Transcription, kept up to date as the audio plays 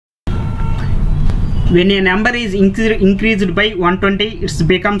when a number is increased by 120 it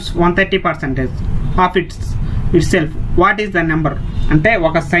becomes 130% of itself. What is the number? అంటే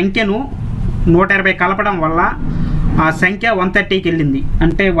ఒక సంఖ్యను 120 కలపడం వల్ల ఆ సంఖ్య 130కి వెళ్ళింది.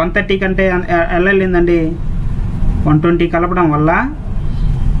 అంటే 130 కంటే ఎలా వెళ్ళిందండి? 120 కలపడం వల్ల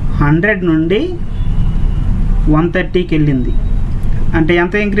 100 నుండి 130కి వెళ్ళింది. అంటే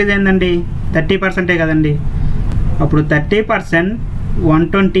ఎంత ఇంక్రీజ్ అయిందండి? 30% కదండి. అప్పుడు 30%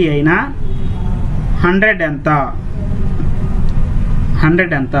 120 అయినా 100 ఎంత?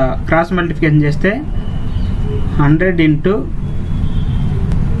 100 ఎంత? క్రాస్ మల్టిప్లికేషన్ చేస్తే 100 ఇంటూ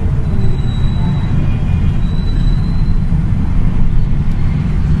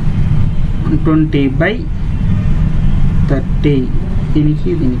 120/30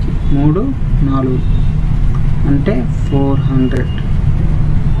 దీనికి 3 4 అంటే 400.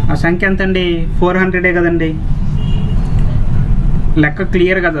 ఆ సంఖ్య ఎంత అండి? 400 కదండి. లెక్క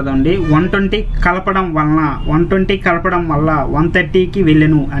క్లియర్గా చదవండి. 120 కలపడం వల్ల 130కి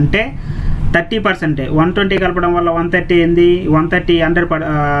వెళ్ళను అంటే 30%. 120 కలపడం వల్ల 130 ఏంది? 130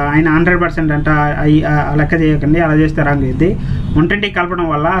 ఆయన 100% అంట. లెక్క చేయకండి, అలా చేస్తే రాంగ్ అయింది. 120 కలపడం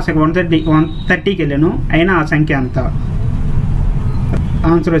వల్ల అసలు 130కి వెళ్ళను అయినా ఆ సంఖ్య అంత.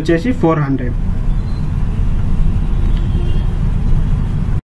 ఆన్సర్ వచ్చేసి 400.